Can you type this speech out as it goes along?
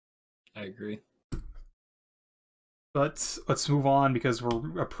I agree. But let's move on because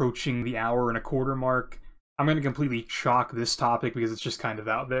we're approaching the hour and a quarter mark. I'm going to completely chalk this topic because it's just kind of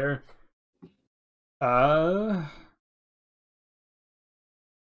out there. I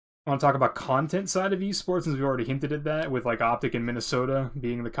want to talk about content side of esports since we already hinted at that with like OpTic in Minnesota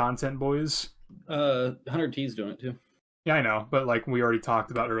being the content boys. 100T's doing it too. Yeah, I know, but like we already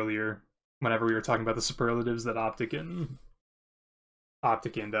talked about earlier whenever we were talking about the superlatives that OpTic and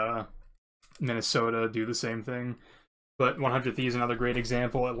Minnesota do the same thing. But 100 Thieves is another great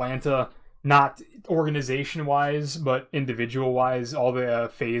example. Atlanta, not organization-wise, but individual-wise, all the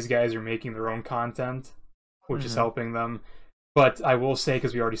FaZe guys are making their own content, which is helping them. But I will say,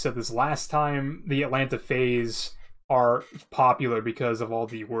 because we already said this last time, the Atlanta FaZe are popular because of all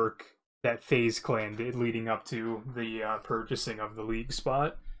the work that FaZe Clan did leading up to the purchasing of the league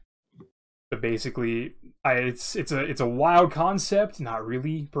spot. But basically, it's a wild concept, not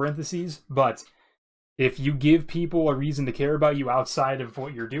really, parentheses, but if you give people a reason to care about you outside of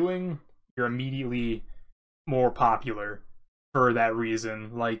what you're doing, you're immediately more popular for that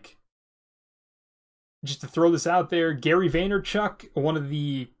reason. Like, just to throw this out there, Gary Vaynerchuk, one of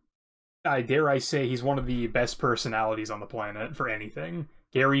the, dare I say, he's one of the best personalities on the planet for anything.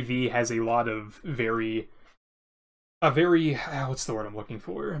 Gary V has a lot of very, what's the word I'm looking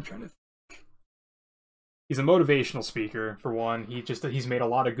for? I'm trying to think. He's a motivational speaker, for one. He's made a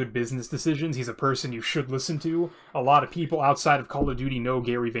lot of good business decisions. He's a person you should listen to. A lot of people outside of Call of Duty know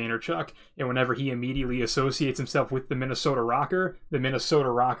Gary Vaynerchuk, and whenever he immediately associates himself with the Minnesota Rocker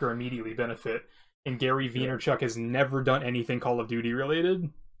immediately benefit. And Gary Vaynerchuk has never done anything Call of Duty related.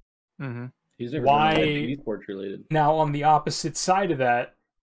 Mm-hmm. He's never done anything esports related. Now, on the opposite side of that,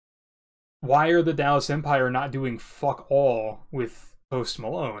 why are the Dallas Empire not doing fuck all with Post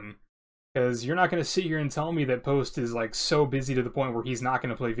Malone? Because you're not going to sit here and tell me that Post is like so busy to the point where he's not going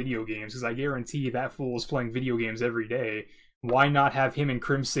to play video games, because I guarantee that fool is playing video games every day. Why not have him and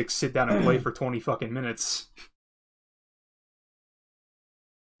Crimsix sit down and play for 20 fucking minutes?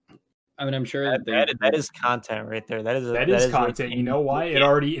 I mean, I'm sure that is content right there. That is content. You know why?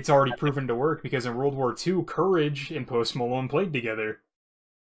 It's already proven to work, because in World War II, Courage and Post Malone played together.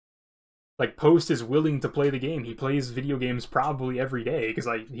 Like, Post is willing to play the game. He plays video games probably every day, because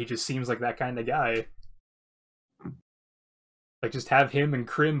he just seems like that kind of guy. Like, just have him and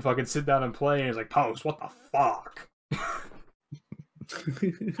Crim fucking sit down and play, and it's like, Post, what the fuck?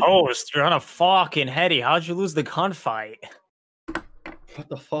 Post, you're on a fucking heady. How'd you lose the gunfight? What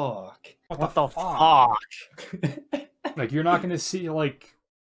the fuck? What the fuck? Like, you're not gonna see, like,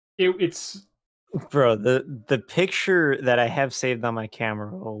 it's... Bro, the picture that I have saved on my camera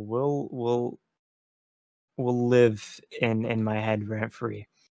will live in my head rent free.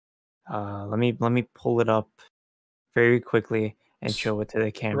 Let me pull it up very quickly and show it to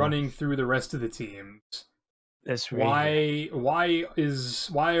the camera. Running through the rest of the teams. This right why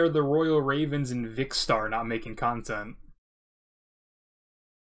are the Royal Ravens and Vicstar not making content?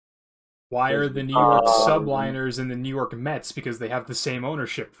 Why are the New York Subliners and the New York Mets, because they have the same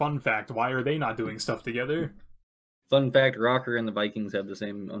ownership? Fun fact, why are they not doing stuff together? Fun fact, Rocker and the Vikings have the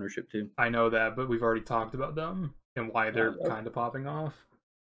same ownership too. I know that, but we've already talked about them and why they're kind of popping off.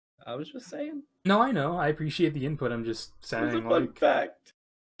 I was just saying. No, I know. I appreciate the input. I'm just saying, it's a fun fact.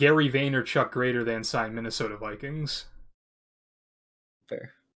 Gary Vaynerchuk greater than signed Minnesota Vikings.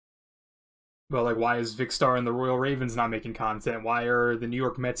 Fair. Well, like, why is Vicstar and the Royal Ravens not making content? Why are the New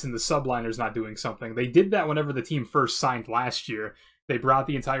York Mets and the Subliners not doing something? They did that whenever the team first signed last year. They brought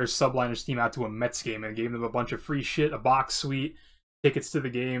the entire Subliners team out to a Mets game and gave them a bunch of free shit, a box suite, tickets to the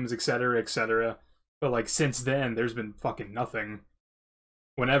games, etc., etc. But, like, since then, there's been fucking nothing.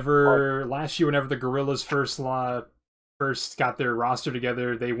 Last year, whenever the Gorillas first got their roster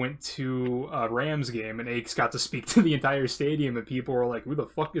together, they went to a Rams game, and Akes got to speak to the entire stadium, and people were like, who the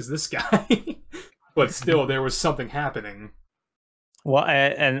fuck is this guy? But still, there was something happening. Well,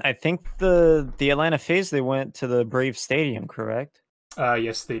 and I think the Atlanta FaZe, they went to the Brave Stadium, correct?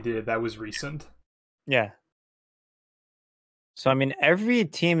 Yes, they did. That was recent. Yeah. So, I mean, every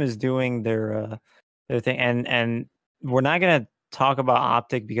team is doing their thing, and we're not going to talk about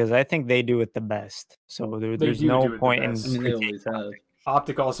OpTic because I think they do it the best. So there's no point in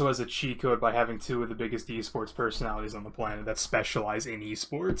OpTic also has a cheat code by having two of the biggest esports personalities on the planet that specialize in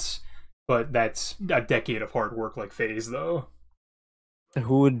esports. But that's a decade of hard work like FaZe, though.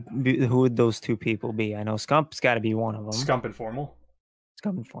 Who would those two people be? I know Scump's got to be one of them. Scump and Formal.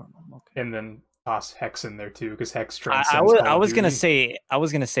 Scump and Formal. Okay. And then toss Hex in there too, because Hex transcends. I was gonna say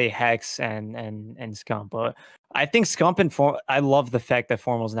Hex and Scump, but I think Scump and I love the fact that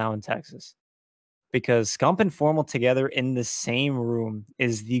Formal's now in Texas. because Scump and Formal together in the same room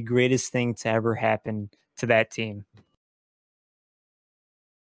is the greatest thing to ever happen to that team.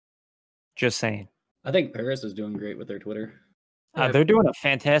 Just saying. I think Paris is doing great with their Twitter. They're doing a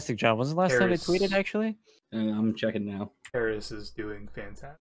fantastic job. When's the last time they Paris. tweeted, actually? I'm checking now. Paris is doing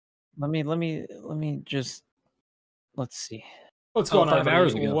fantastic. Let me just, let's see. What's going on, 5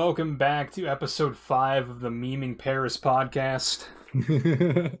 hours everybody? ago. Welcome back to episode 5 of the Memeing Paris podcast.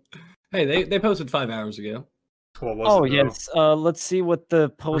 Hey, they posted 5 hours ago. What was it, though? Yes. Let's see what the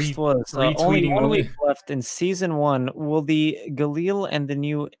post was. Only retweeting 1 one. week left in season 1. Will the Galil and the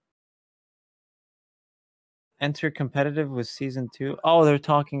new enter competitive with season 2? Oh, they're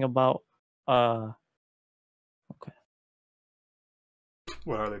talking about okay.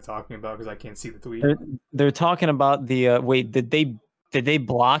 What are they talking about? Because I can't see the tweet. They're talking about the wait, did they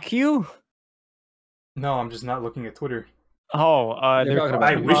block you? No, I'm just not looking at Twitter. Oh, They're talking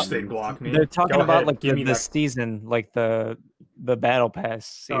I about- wish they'd block me. they're talking Go about ahead, like give me the that. season, like the battle pass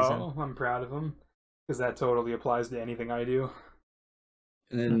season. Oh, I'm proud of them. Because that totally applies to anything I do.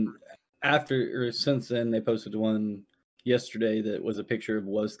 And then since then, they posted one yesterday that was a picture of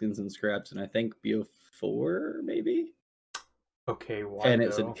Wuskins and Scraps, and I think BO4 maybe. Okay, why And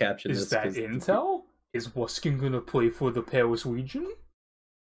it though? said caption. Is that intel? Is Wuskin gonna play for the Paris region?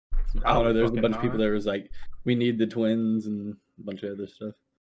 I don't know. There's a Fucking bunch of people not. that was like, "We need the twins" and a bunch of other stuff.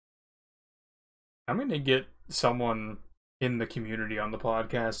 I'm gonna get someone in the community on the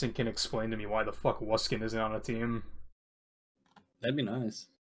podcast and can explain to me why the fuck Wuskin isn't on a team. That'd be nice.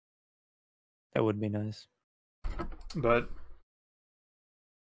 That would be nice. But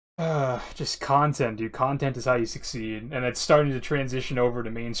just content, dude. Content is how you succeed, and it's starting to transition over to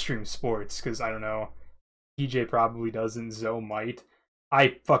mainstream sports. Because I don't know, TJ probably doesn't. Zoe might.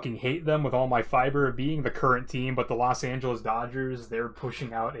 I fucking hate them with all my fiber of being the current team, but the Los Angeles Dodgers, they're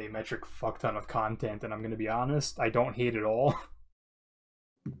pushing out a metric fuck ton of content, and I'm gonna be honest, I don't hate it all.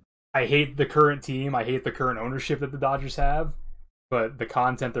 I hate the current team. I hate the current ownership that the Dodgers have, but the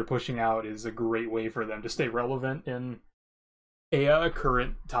content they're pushing out is a great way for them to stay relevant in a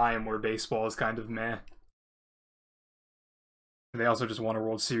current time where baseball is kind of meh. They also just won a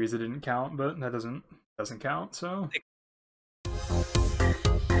World Series that didn't count, but that doesn't count, so